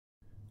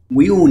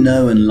We all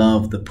know and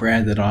love the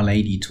prayer that Our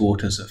Lady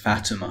taught us at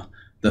Fatima,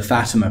 the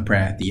Fatima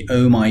Prayer, the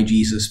Oh My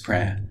Jesus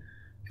prayer.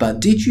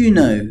 But did you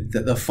know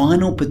that the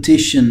final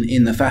petition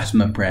in the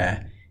Fatima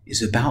Prayer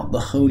is about the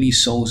holy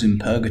souls in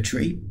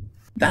purgatory?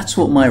 That's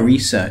what my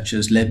research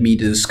has led me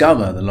to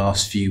discover the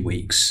last few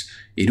weeks.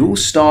 It all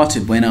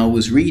started when I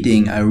was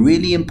reading a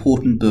really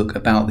important book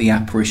about the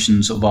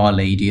apparitions of Our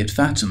Lady at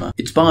Fatima.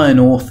 It's by an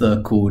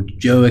author called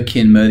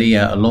Joaquin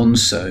Maria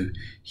Alonso.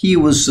 He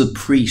was the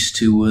priest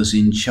who was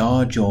in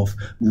charge of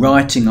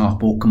writing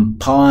up or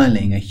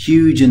compiling a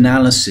huge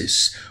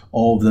analysis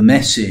of the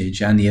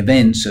message and the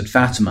events at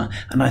Fatima,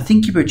 and I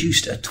think he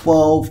produced a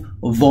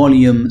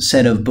 12-volume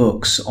set of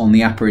books on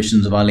the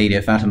apparitions of Our Lady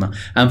at Fatima,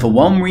 and for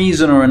one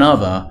reason or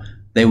another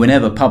they were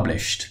never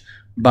published.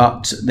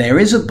 But there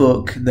is a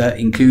book that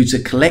includes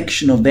a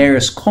collection of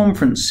various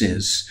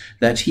conferences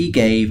that he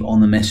gave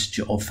on the message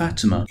of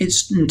Fatima.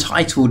 It's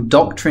entitled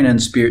Doctrine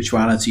and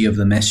Spirituality of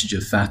the Message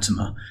of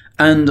Fatima.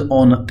 And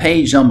on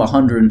page number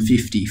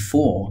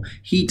 154,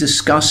 he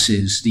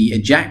discusses the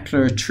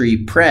ejaculatory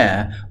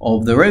prayer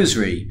of the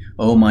Rosary.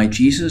 Oh my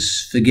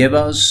Jesus, forgive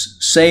us,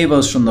 save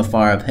us from the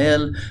fire of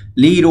hell,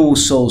 lead all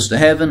souls to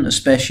heaven,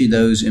 especially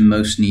those in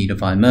most need of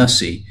thy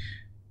mercy.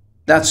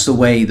 That's the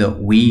way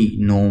that we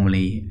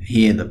normally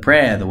hear the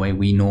prayer, the way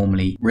we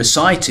normally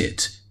recite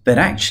it. But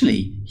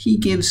actually, he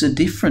gives a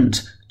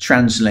different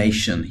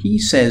translation. He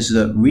says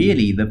that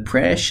really the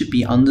prayer should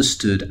be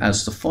understood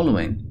as the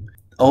following.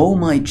 O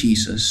my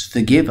Jesus,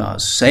 forgive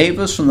us, save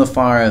us from the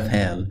fire of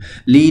hell,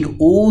 lead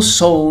all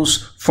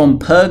souls from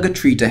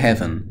purgatory to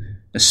heaven,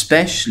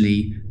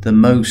 especially the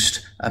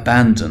most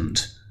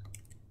abandoned.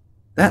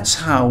 That's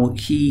how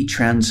he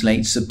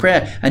translates the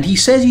prayer. And he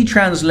says he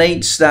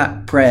translates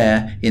that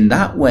prayer in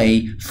that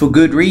way for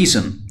good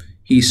reason.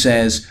 He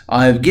says,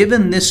 I have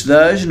given this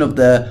version of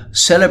the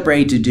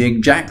celebrated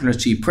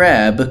ejaculatory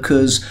prayer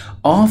because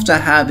after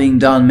having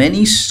done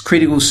many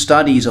critical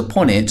studies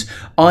upon it,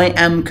 I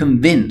am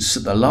convinced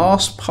that the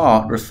last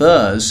part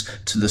refers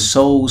to the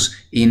souls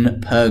in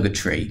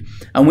purgatory.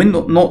 And we're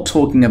not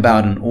talking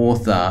about an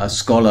author, a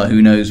scholar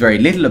who knows very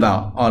little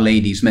about Our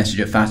Lady's message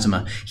at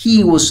Fatima.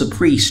 He was the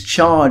priest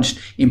charged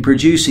in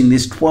producing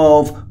this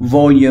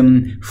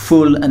 12-volume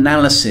full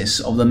analysis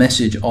of the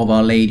message of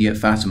Our Lady at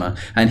Fatima.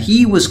 And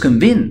he was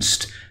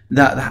convinced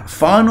that that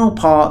final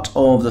part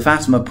of the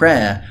Fatima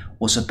prayer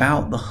was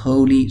about the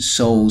holy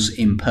souls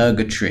in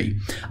purgatory.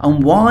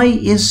 And why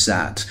is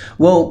that?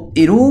 Well,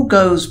 it all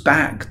goes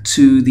back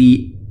to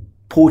the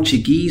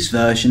Portuguese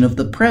version of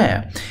the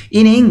prayer.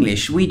 In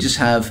English, we just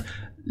have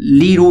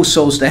lead all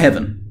souls to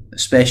heaven,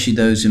 especially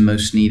those in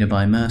most need of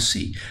thy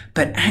mercy.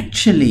 But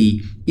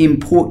actually, in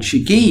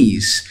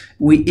Portuguese,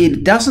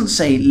 it doesn't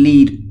say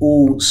lead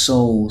all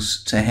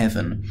souls to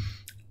heaven.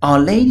 Our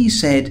Lady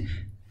said,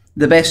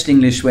 the best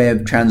English way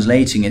of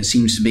translating it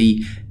seems to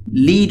be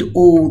lead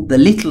all the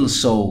little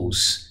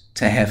souls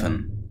to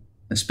heaven,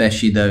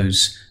 especially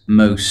those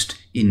most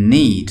in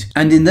need.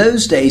 And in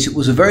those days, it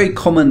was a very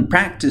common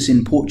practice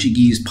in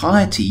Portuguese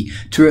piety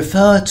to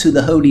refer to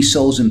the holy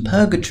souls in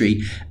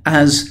purgatory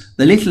as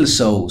the little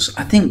souls.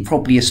 I think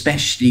probably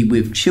especially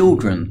with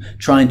children,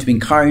 trying to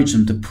encourage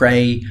them to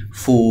pray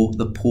for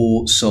the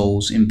poor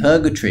souls in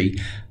purgatory.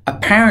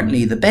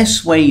 Apparently, the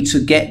best way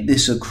to get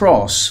this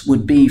across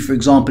would be, for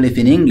example, if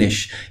in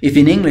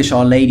English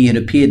Our Lady had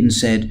appeared and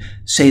said,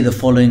 say the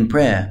following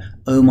prayer,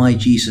 O my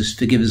Jesus,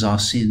 forgive us our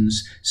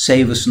sins,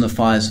 save us from the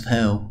fires of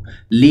hell,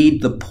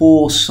 lead the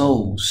poor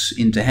souls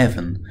into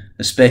heaven,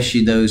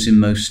 especially those in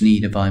most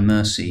need of thy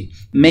mercy.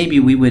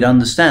 Maybe we would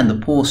understand the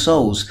poor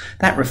souls.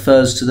 That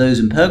refers to those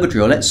in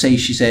purgatory. Or let's say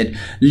she said,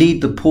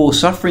 lead the poor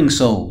suffering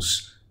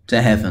souls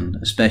to heaven,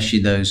 especially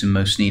those in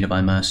most need of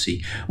thy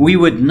mercy. We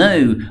would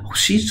know, oh,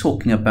 she's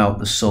talking about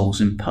the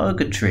souls in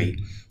purgatory.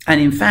 And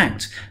in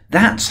fact,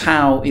 that's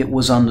how it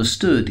was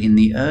understood in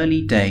the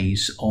early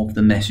days of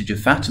the message of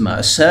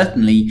Fatima,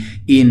 certainly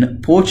in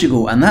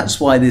Portugal. And that's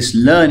why this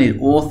learned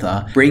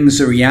author brings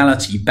the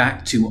reality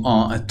back to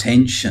our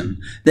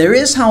attention. There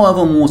is,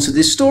 however, more to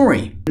this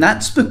story. And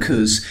that's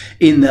because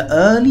in the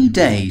early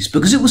days,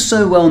 because it was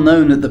so well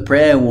known that the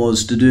prayer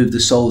was to do with the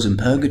souls in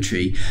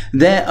purgatory,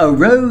 there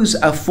arose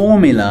a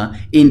formula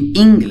in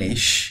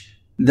English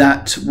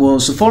that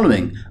was the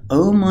following.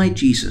 O my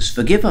Jesus,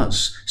 forgive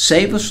us,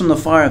 save us from the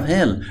fire of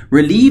hell,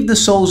 relieve the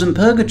souls in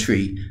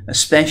purgatory,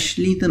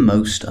 especially the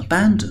most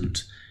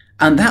abandoned.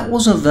 And that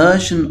was a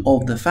version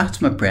of the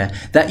Fatima prayer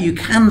that you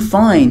can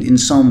find in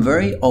some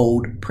very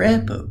old prayer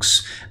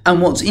books.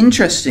 And what's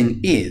interesting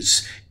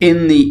is,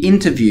 in the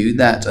interview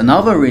that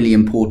another really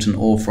important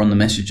author on the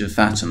message of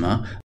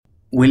Fatima,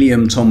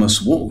 William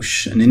Thomas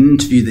Walsh, in an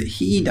interview that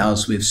he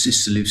does with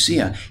Sister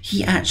Lucia,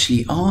 he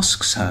actually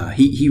asks her,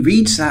 he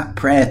reads that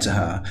prayer to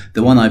her,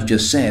 the one I've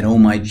just said, Oh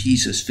my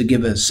Jesus,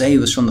 forgive us,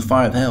 save us from the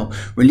fire of hell,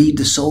 relieve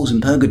the souls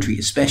in purgatory,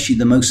 especially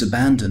the most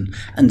abandoned,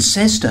 and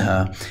says to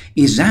her,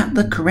 is that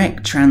the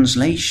correct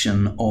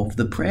translation of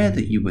the prayer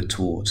that you were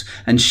taught?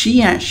 And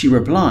she actually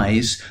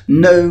replies,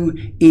 no,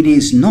 it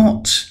is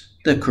not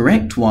the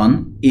correct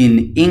one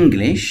in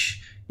English.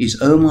 is,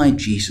 O my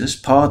Jesus,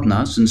 pardon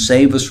us and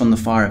save us from the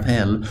fire of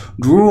hell.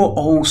 Draw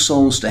all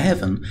souls to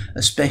heaven,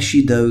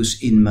 especially those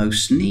in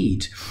most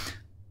need.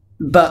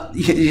 But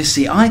you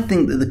see, I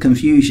think that the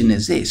confusion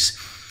is this.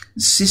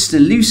 Sister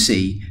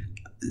Lucy,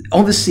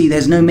 obviously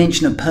there's no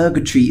mention of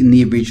purgatory in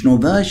the original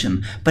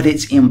version, but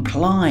it's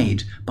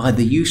implied by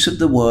the use of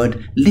the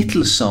word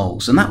little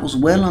souls, and that was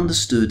well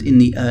understood in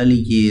the early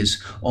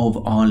years of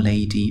Our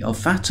Lady of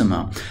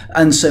Fatima.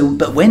 And so,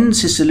 but when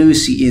Sister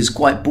Lucy is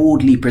quite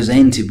boldly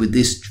presented with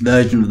this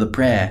version of the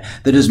prayer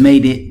that has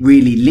made it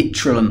really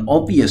literal and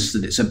obvious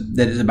that it's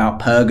about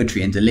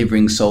purgatory and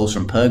delivering souls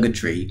from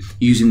purgatory,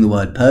 using the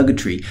word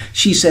purgatory,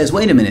 she says,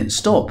 wait a minute,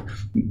 stop.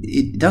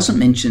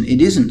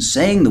 It isn't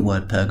saying the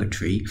word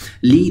purgatory.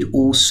 Lead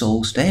all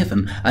souls to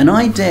heaven. And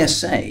I dare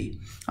say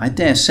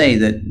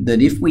that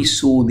if we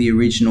saw the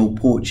original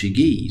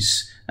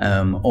Portuguese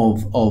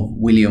of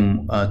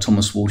William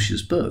Thomas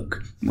Walsh's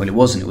book, well, it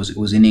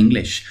was in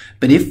English,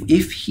 but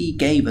if he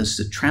gave us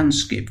the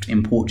transcript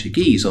in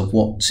Portuguese of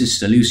what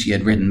Sister Lucy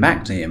had written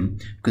back to him,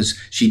 because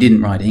she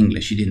didn't write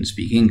English, she didn't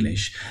speak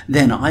English,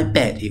 then I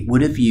bet it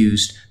would have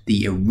used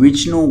the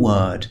original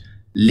word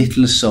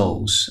little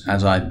souls,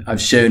 as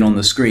I've shown on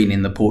the screen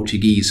in the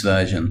Portuguese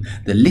version,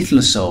 the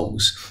little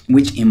souls,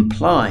 which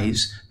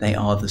implies they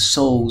are the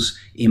souls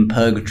in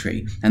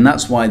purgatory. And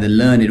that's why the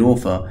learned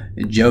author,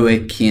 Father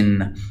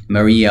Joaquim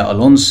Maria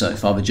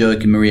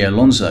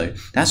Alonso,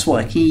 that's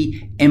why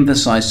he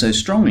emphasized so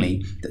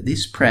strongly that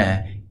this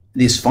prayer,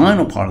 this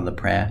final part of the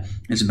prayer,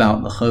 is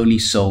about the holy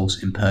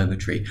souls in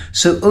purgatory.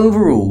 So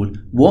overall,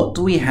 what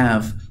do we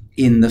have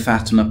in the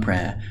Fatima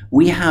prayer?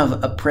 We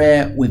have a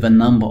prayer with a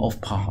number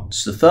of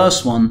parts. The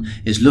first one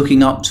is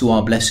looking up to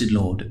our blessed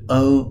Lord.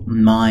 Oh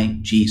my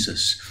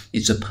Jesus.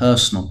 It's a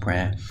personal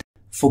prayer.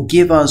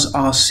 Forgive us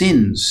our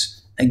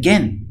sins.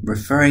 Again,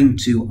 referring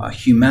to our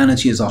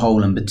humanity as a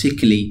whole, and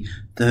particularly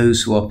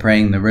those who are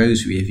praying the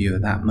rosary with you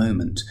at that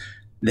moment.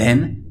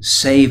 Then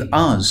save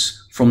us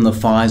from the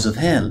fires of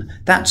hell.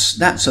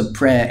 That's a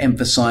prayer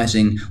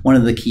emphasizing one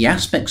of the key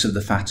aspects of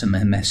the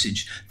Fatima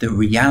message, the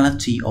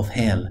reality of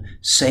hell.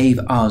 Save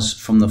us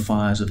from the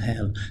fires of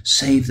hell.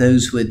 Save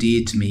those who are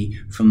dear to me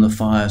from the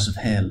fires of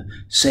hell.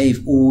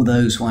 Save all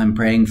those who I'm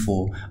praying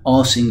for,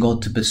 asking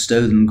God to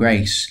bestow them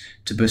grace,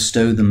 to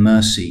bestow them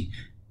mercy.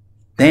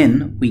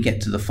 Then we get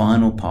to the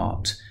final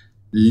part.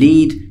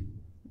 Lead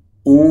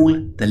all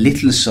the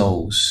little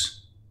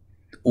souls,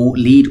 or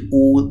lead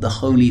all the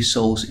holy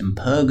souls in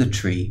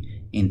purgatory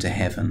into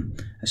heaven,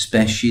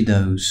 especially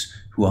those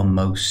who are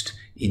most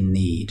in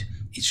need.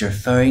 It's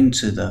referring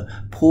to the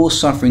poor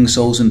suffering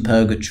souls in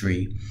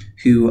purgatory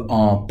who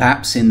are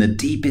perhaps in the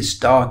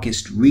deepest,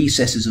 darkest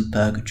recesses of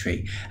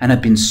purgatory and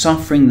have been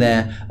suffering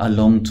there a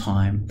long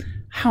time.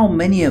 How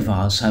many of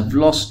us have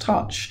lost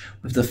touch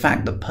with the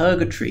fact that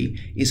purgatory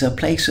is a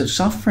place of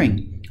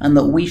suffering, and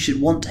that we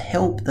should want to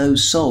help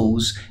those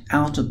souls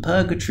out of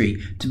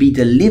purgatory to be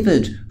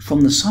delivered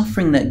from the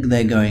suffering that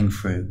they're going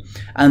through?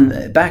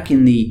 And back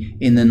in the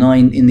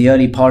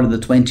early part of the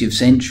 20th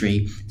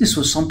century, this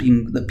was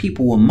something that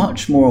people were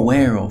much more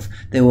aware of.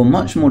 They were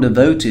much more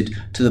devoted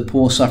to the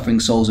poor suffering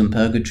souls in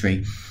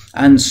purgatory.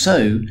 And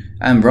so,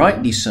 and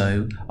rightly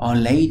so, Our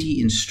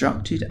Lady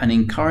instructed and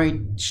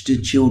encouraged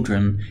the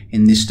children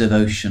in this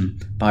devotion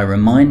by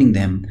reminding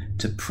them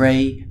to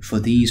pray for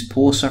these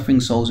poor suffering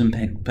souls in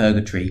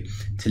purgatory,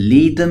 to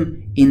lead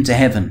them into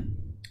heaven,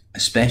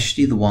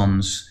 especially the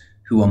ones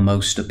who are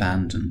most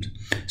abandoned.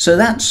 So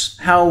that's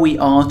how we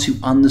are to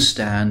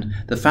understand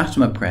the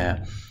Fatima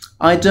prayer.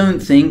 I don't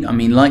think,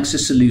 like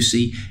Sister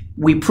Lucy,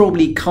 we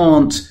probably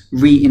can't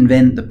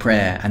reinvent the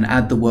prayer and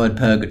add the word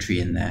purgatory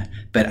in there.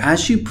 But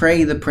as you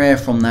pray the prayer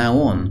from now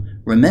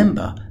on,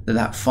 remember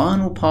that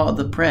final part of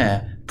the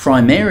prayer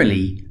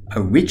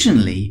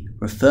originally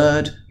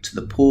referred to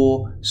the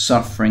poor,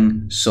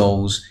 suffering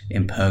souls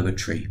in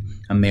purgatory.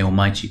 And may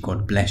Almighty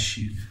God bless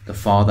you, the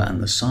Father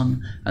and the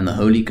Son and the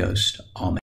Holy Ghost. Amen.